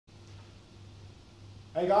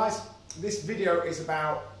Hey guys, this video is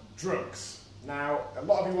about drugs. Now, a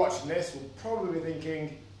lot of you watching this will probably be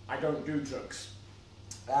thinking, I don't do drugs.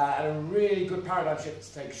 And a really good paradigm shift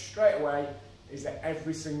to take straight away is that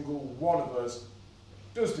every single one of us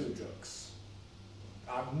does do drugs.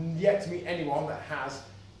 I've yet to meet anyone that has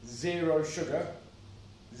 0 sugar,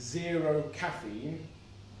 0 caffeine,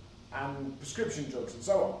 and prescription drugs and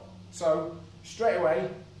so on. So, straight away,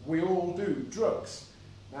 we all do drugs.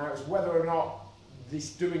 Now, it's whether or not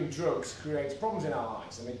this doing drugs creates problems in our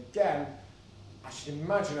lives. And again, I should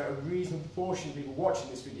imagine that a reasonable proportion of people watching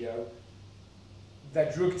this video, their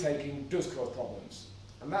drug taking does cause problems.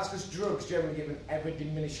 And that's because drugs generally give an ever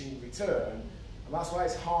diminishing return, and that's why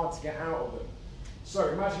it's hard to get out of them. So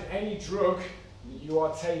imagine any drug that you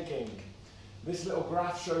are taking. This little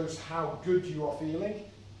graph shows how good you are feeling.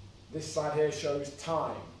 This side here shows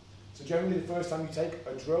time. So generally the first time you take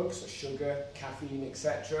a drug, so sugar, caffeine,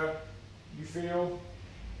 etc., you feel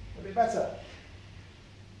a bit better.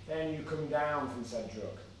 Then you come down from said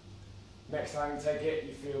drug. Next time you take it,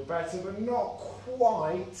 you feel better, but not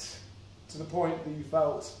quite to the point that you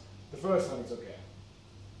felt the first time you took it.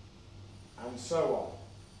 And so on.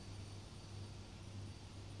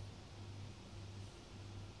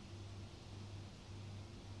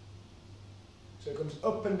 So it comes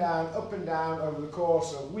up and down over the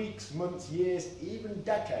course of weeks, months, years, even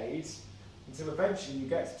decades, until eventually you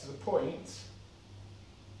get to the point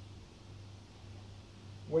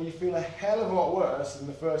where you feel a hell of a lot worse than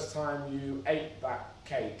the first time you ate that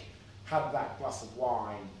cake, had that glass of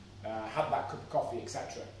wine, had that cup of coffee,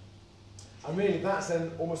 etc. And really that's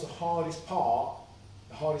then almost the hardest part,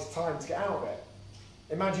 the hardest time to get out of it.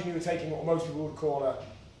 Imagine you were taking what most people would call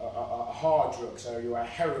a hard drug, so you're a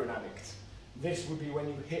heroin addict. This would be when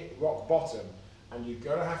you hit rock bottom, and you're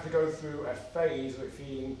going to have to go through a phase of it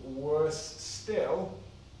feeling worse still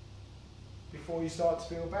before you start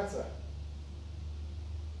to feel better.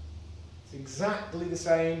 It's exactly the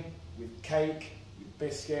same with cake, with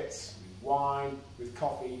biscuits, with wine, with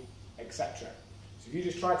coffee, etc. So if you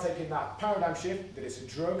just try taking that paradigm shift, that it's a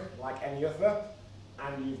drug like any other,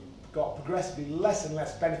 and you've got progressively less and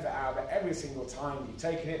less benefit out of it every single time you've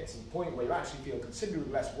taken it to the point where you actually feel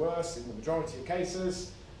considerably less worse in the majority of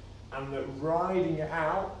cases, and that riding it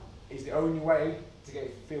out is the only way to get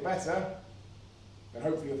it to feel better, then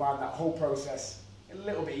hopefully you'll find that whole process a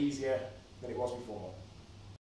little bit easier than it was before.